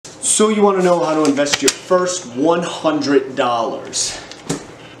So you want to know how to invest your first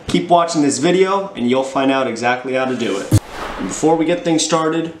 $100. Keep watching this video and you'll find out exactly how to do it. And before we get things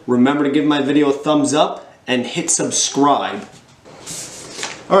started, remember to give my video a thumbs up and hit subscribe.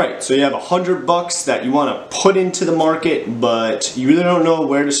 Alright, so you have $100 that you want to put into the market, but you really don't know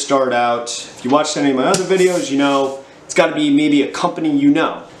where to start out. If you watched any of my other videos, you know it's got to be maybe a company you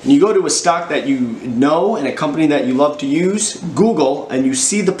know. And you go to a stock that you know and a company that you love to use, Google, and you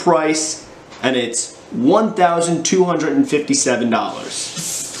see the price, and it's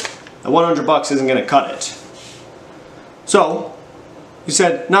 $1,257. That $100 isn't going to cut it. So, you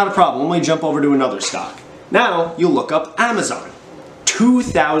said, not a problem, let me jump over to another stock. Now, you look up Amazon.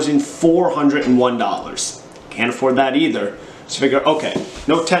 $2,401. Can't afford that either. So figure, okay,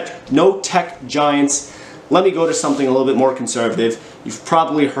 no tech giants. Let me go to something a little bit more conservative. You've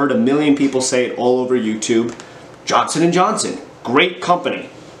probably heard a million people say it all over YouTube. Johnson & Johnson, great company.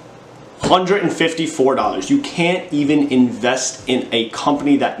 $154. You can't even invest in a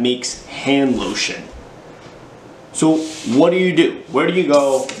company that makes hand lotion. So what do you do? Where do you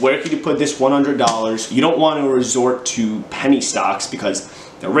go? Where can you put this $100? You don't want to resort to penny stocks because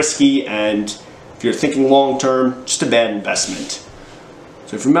they're risky, and if you're thinking long term, just a bad investment.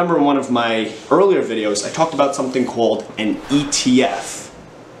 So if you remember in one of my earlier videos, I talked about something called an ETF.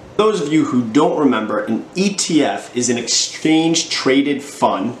 For those of you who don't remember, an ETF is an exchange traded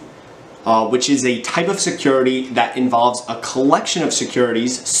fund, which is a type of security that involves a collection of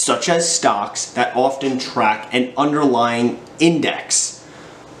securities, such as stocks, that often track an underlying index.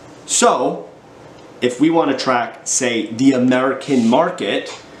 So, if we want to track, say, the American market,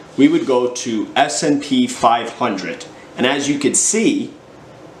 we would go to S&P 500. And as you can see,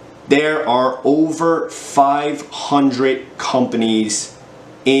 there are over 500 companies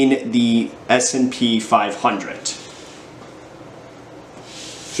in the S&P 500.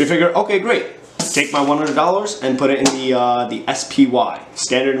 So you figure, okay, great. Take my $100 and put it in the SPY,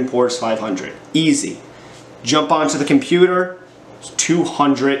 Standard & Poor's 500. Easy. Jump onto the computer, it's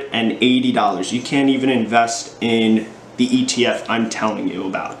 $280. You can't even invest in the ETF I'm telling you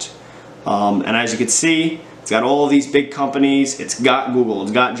about. And as you can see, it's got all of these big companies. It's got Google,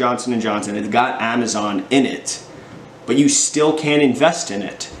 it's got Johnson & Johnson, it's got Amazon in it. But you still can't invest in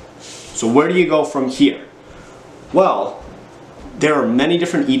it. So where do you go from here? Well, there are many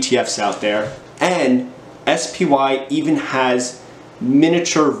different ETFs out there, and SPY even has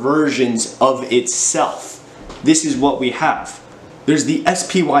miniature versions of itself. This is what we have. There's the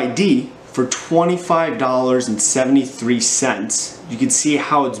SPYD for $25.73. You can see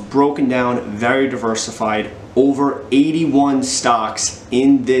how it's broken down, very diversified, over 81 stocks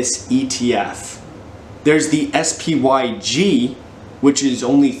in this ETF. There's the SPYG, which is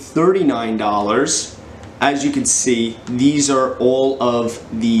only $39. As you can see, these are all of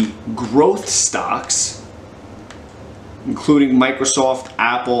the growth stocks, including Microsoft,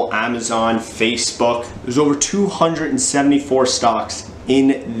 Apple, Amazon, Facebook. There's over 274 stocks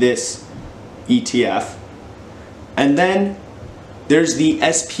in this ETF. And then there's the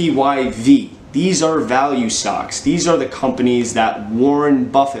SPYV. These are value stocks. These are the companies that Warren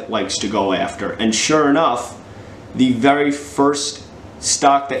Buffett likes to go after. And sure enough, the very first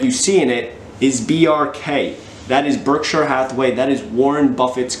stock that you see in it is BRK. That is Berkshire Hathaway. That is Warren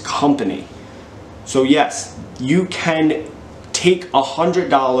Buffett's company. So yes, you can take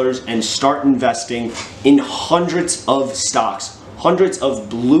 $100 and start investing in hundreds of stocks, hundreds of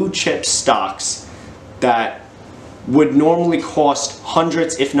blue chip stocks that would normally cost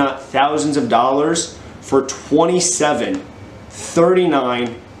hundreds, if not thousands of dollars for $27,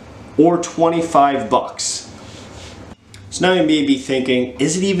 $39, or $25. So now you may be thinking,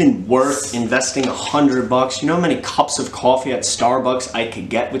 is it even worth investing $100? You know how many cups of coffee at Starbucks I could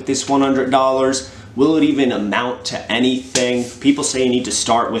get with this $100? Will it even amount to anything? People say you need to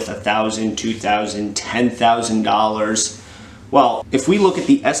start with $1,000, $2,000, $10,000. Well, if we look at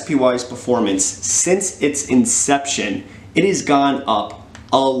the SPY's performance since its inception, it has gone up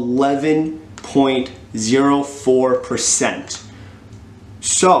 11.04%.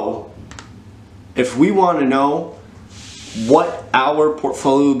 So, if we want to know what our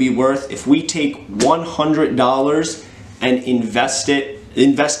portfolio would be worth, if we take $100 and invest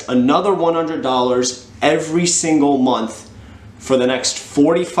another $100 every single month for the next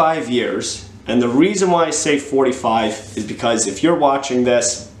 45 years, and the reason why I say 45 is because if you're watching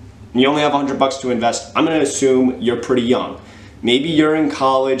this and you only have $100 to invest, I'm going to assume you're pretty young. Maybe you're in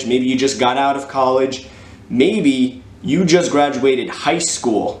college, maybe you just got out of college, maybe you just graduated high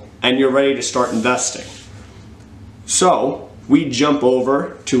school and you're ready to start investing. So we jump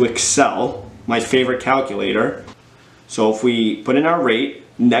over to Excel, my favorite calculator. So if we put in our rate,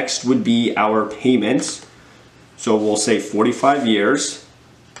 next would be our payments. So we'll say 45 years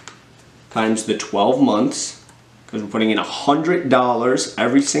times the 12 months, because we're putting in $100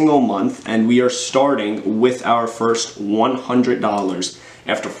 every single month, and we are starting with our first $100.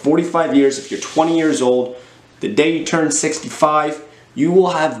 After 45 years, if you're 20 years old, the day you turn 65, you will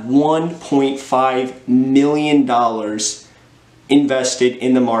have $1.5 million invested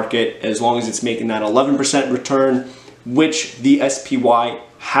in the market, as long as it's making that 11% return, which the SPY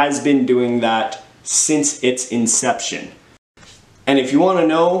has been doing that since its inception. And if you want to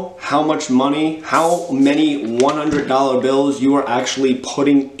know how much money, how many $100 bills you are actually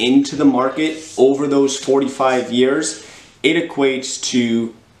putting into the market over those 45 years, it equates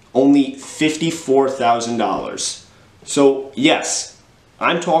to only $54,000. So yes,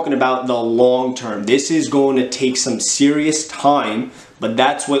 I'm talking about the long term. This is going to take some serious time, but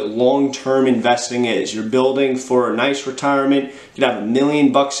that's what long-term investing is. You're building for a nice retirement. You could have $1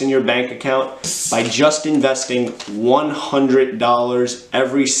 million in your bank account by just investing $100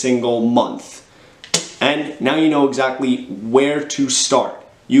 every single month. And now you know exactly where to start.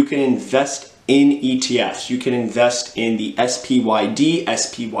 You can invest in ETFs. You can invest in the SPYD,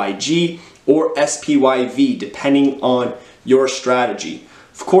 SPYG, or SPYV, depending on your strategy.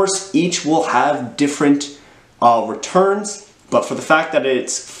 Of course, each will have different returns, but for the fact that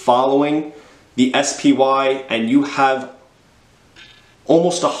it's following the SPY and you have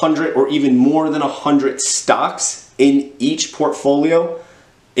almost 100 or even more than 100 stocks in each portfolio,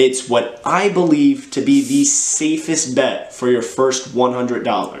 it's what I believe to be the safest bet for your first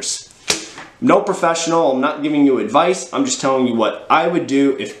 $100. No professional, I'm not giving you advice, I'm just telling you what I would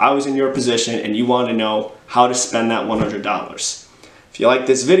do if I was in your position and you want to know how to spend that $100. If you like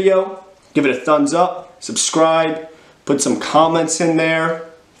this video, give it a thumbs up, subscribe, put some comments in there,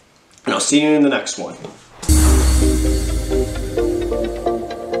 and I'll see you in the next one.